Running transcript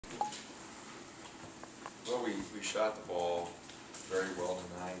Well, we shot the ball very well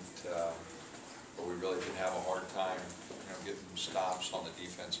tonight, but we really did have a hard time, getting stops on the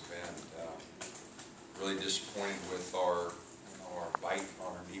defensive end. Really disappointed with our bite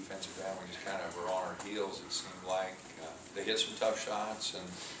on our defensive end. We just kind of were on our heels, it seemed like. They hit some tough shots, and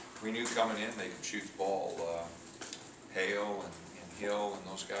we knew coming in they could shoot the ball. Hale and Hill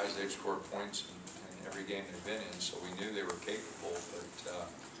and those guys, they've scored points in every game they've been in, so we knew they were capable, but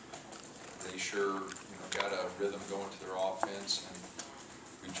they sure got a rhythm going to their offense, and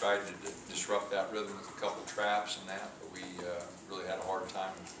we tried to disrupt that rhythm with a couple traps and that, but we really had a hard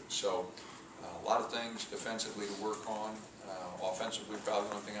time with it. So a lot of things defensively to work on. Offensively, probably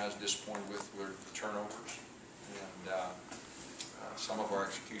the only thing I was disappointed with were the turnovers, and some of our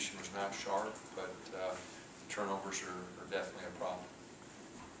execution was not sharp, but turnovers are definitely a problem.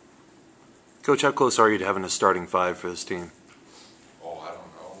 Coach, how close are you to having a starting five for this team? Oh, I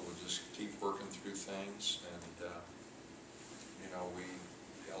don't know. We'll just keep working through things, and we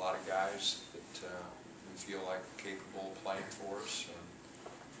got a lot of guys that we feel like are capable of playing for us, and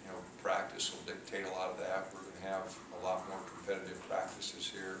practice will dictate a lot of that. We're going to have a lot more competitive practices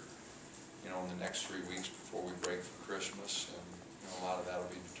here, in the next 3 weeks before we break for Christmas, and a lot of that will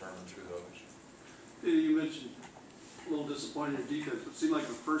be determined through those. You mentioned a little disappointing in defense, but it seemed like in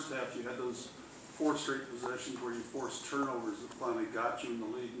the first half you had those 4 straight possessions where you forced turnovers that finally got you in the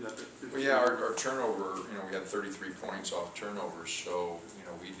lead. You got that 15. Well, yeah, our turnover, we had 33 points off turnovers, so,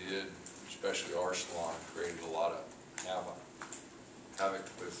 we did, especially Arsalan, created a lot of havoc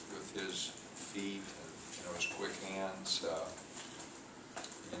with his feet and, his quick hands.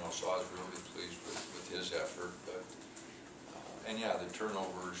 So I was really pleased with his effort, but, and yeah, the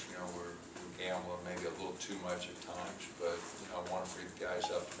turnovers, were gambling maybe a little too much at times, but I want to free the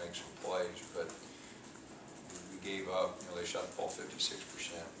guys up to make some plays. But we gave up. They shot the ball 56%,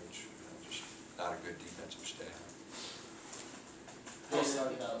 which just not a good defensive stand. They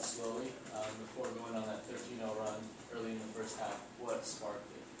started out slowly before going on that 13-0 run early in the first half. What sparked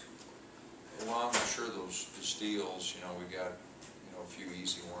it? Well, I'm not sure the steals. We got a few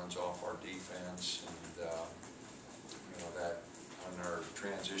easy ones off our defense, and that on our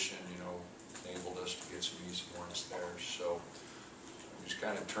transition, enabled us to get some easy ones there. So we just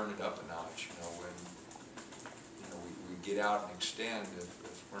kind of turn it up a notch. When we get out and extend,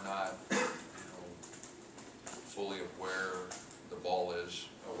 if we're not fully aware the ball is,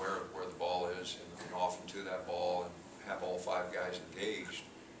 aware of where the ball is, and often to that ball, and have all 5 guys engaged,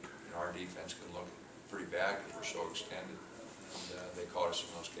 our defense can look pretty bad because we're so extended. And they caught us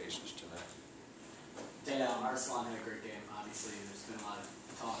in those cases tonight. Dana, Arsalan had a great game. Obviously, there's been a lot of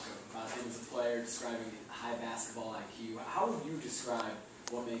talk about him as a player, describing high basketball IQ. How would you describe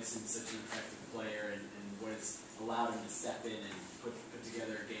what makes him such an effective player, and what has allowed him to step in and put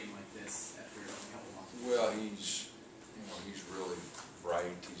together a game like this after a couple months? Well, he's really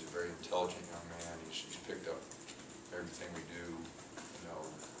bright. He's a very intelligent young man. He's picked up everything we do,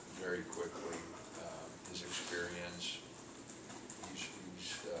 very quickly. His experience.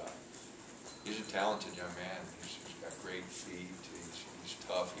 He's a talented young man. He's got great feet. He's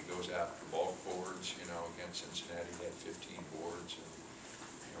tough. He goes after ball boards. Against Cincinnati, he had 15 boards,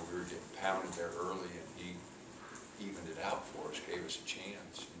 and we were getting pounded there early, and he evened it out for us, gave us a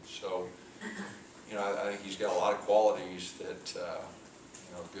chance. And so, I think he's got a lot of qualities that,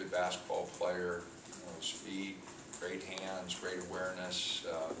 good basketball player. His feet, great hands, great awareness,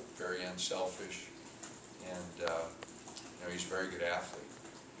 very unselfish, and he's a very good athlete.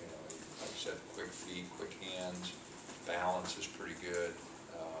 Like I said, quick feet, quick hands, balance is pretty good.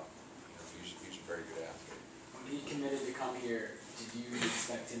 He's a very good athlete. When he committed to come here, did you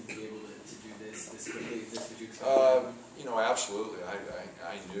expect him to be able to do this quickly? Is this what you expected? Absolutely.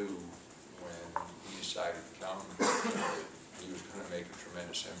 I knew when he decided to come that he was going to make a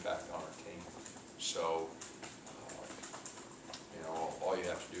tremendous impact on our team. So, all you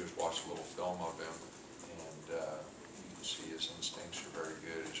have to do is watch a little film of him, and you can see his instincts are very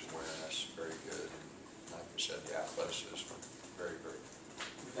good, his awareness very good, and like I said, the athleticism very, very good.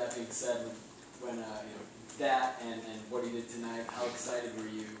 With that being said, when that and what he did tonight, how excited were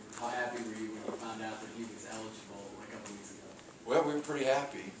you? How happy were you when you found out that he was eligible a couple weeks ago? Well, we were pretty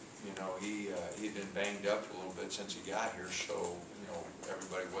happy. He'd been banged up a little bit since he got here, so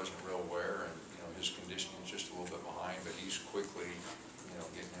everybody wasn't real aware, and his conditioning is just a little bit behind, but he's quickly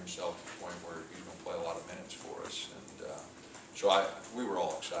getting himself to the point where he's going to play a lot of minutes for us, and so we were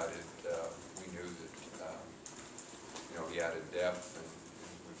all excited. We knew that he added depth, and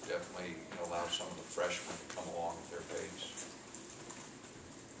we've definitely allowed some of the freshmen to come along at their pace.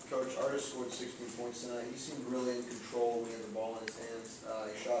 Coach, Artis scored 16 points tonight. He seemed really in control when he had the ball in his hands.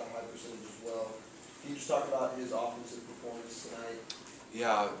 He shot high percentage as well. Can you just talk about his offensive performance tonight?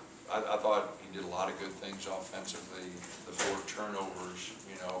 Yeah, I thought he did a lot of good things offensively. The 4 turnovers,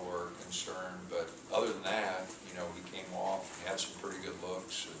 were a concern, but other than that, he came off, he had some pretty good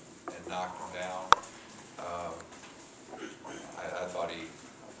looks and knocked them down. I thought he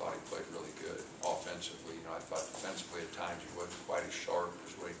played really good offensively. I thought defensively at times he wasn't quite as sharp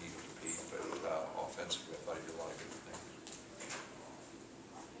as what he needed to be, but offensively I thought he did a lot of good things.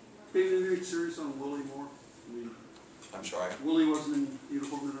 Anything serious on Willie Moore? I mean, I'm sorry? Willie wasn't in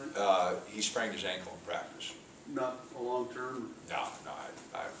uniform tonight? He sprained his ankle in practice. Not a long term? No,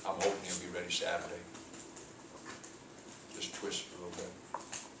 I'm hoping he'll be ready Saturday. Just twist a little bit.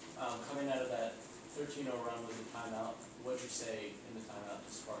 Coming out of that 13-0 run with the timeout, what'd you say in the timeout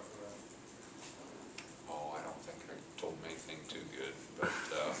to spark the run? Oh, I don't think I told him anything too good, but,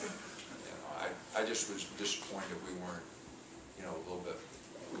 I just was disappointed we weren't, a little bit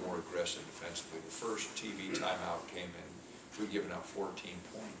more aggressive defensively. The first TV timeout came in, we'd given up 14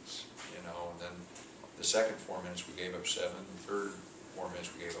 points, and then the second 4 minutes we gave up 7, the third 4 minutes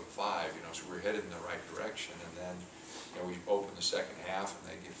we gave up 5, so we're headed in the right direction, and then, we opened the second half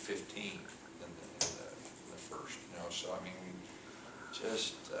and they get 15 in the first, so I mean, we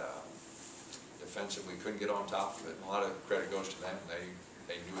just defensively couldn't get on top of it, and a lot of credit goes to them.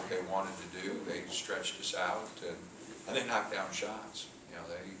 They knew what they wanted to do, they stretched us out, and they knocked down shots.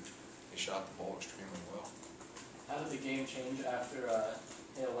 They shot the ball extremely well. How did the game change after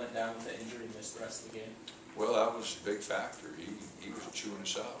Hale went down with the injury and missed the rest of the game? Well, that was a big factor. He was chewing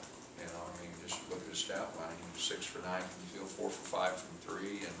us up. Just look at his stat line. He was 6 for 9 from the field, 4 for 5 from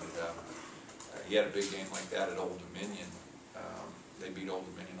 3, and he had a big game like that at Old Dominion. They beat Old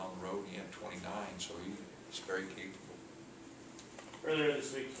Dominion on the road. He had 29, so he's very capable. Earlier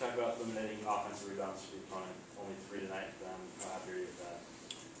this week, you talked about eliminating offensive rebounds for the opponent. Only 3 tonight for them. How happy are you with that?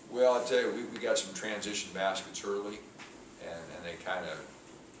 Well, I'll tell you, we got some transition baskets early, and they kind of,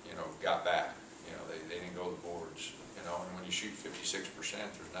 got back. They didn't go to the boards. And when you shoot 56%,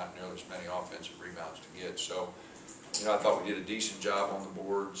 there's not nearly as many offensive rebounds to get. So, I thought we did a decent job on the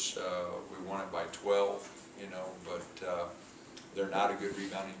boards. We won it by 12, but they're not a good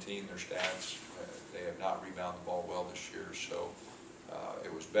rebounding team. Their stats, they have not rebounded the ball well this year. So,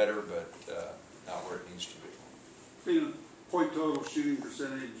 it was better, but not where it needs to be. Point total, shooting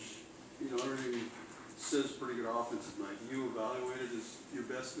percentage, everything says pretty good offensive night. You evaluated as your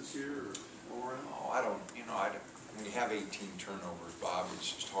best this year or all around? Oh, I don't, when you have 18 turnovers, Bob,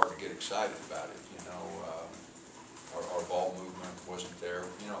 it's just hard to get excited about it, Our ball movement wasn't there.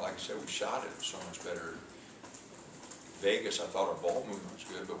 Like I said, we shot it so much better. Vegas, I thought our ball movement was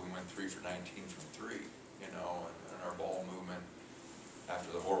good, but we went 3 for 19 from 3, and our ball movement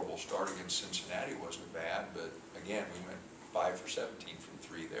after the horrible start against Cincinnati wasn't bad, but again, we went 5 for 17 from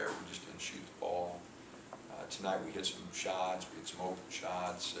 3 there. We just didn't shoot the ball. Tonight we hit some shots, we hit some open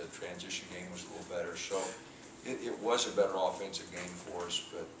shots, the transition game was a little better, so it was a better offensive game for us,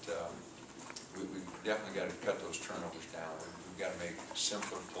 but we definitely got to cut those turnovers down. We've got to make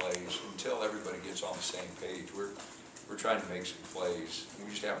simpler plays until everybody gets on the same page. We're trying to make some plays, and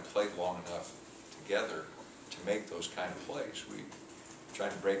we just haven't played long enough together to make those kind of plays. We're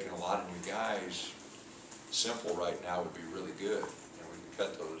trying to break in a lot of new guys. Simple right now would be really good, and we can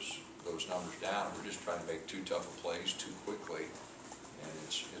cut those numbers down. We're just trying to make too tough of plays too quickly, and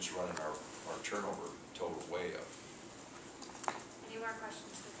it's running our turnover total way up. Any more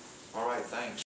questions? All right, thanks.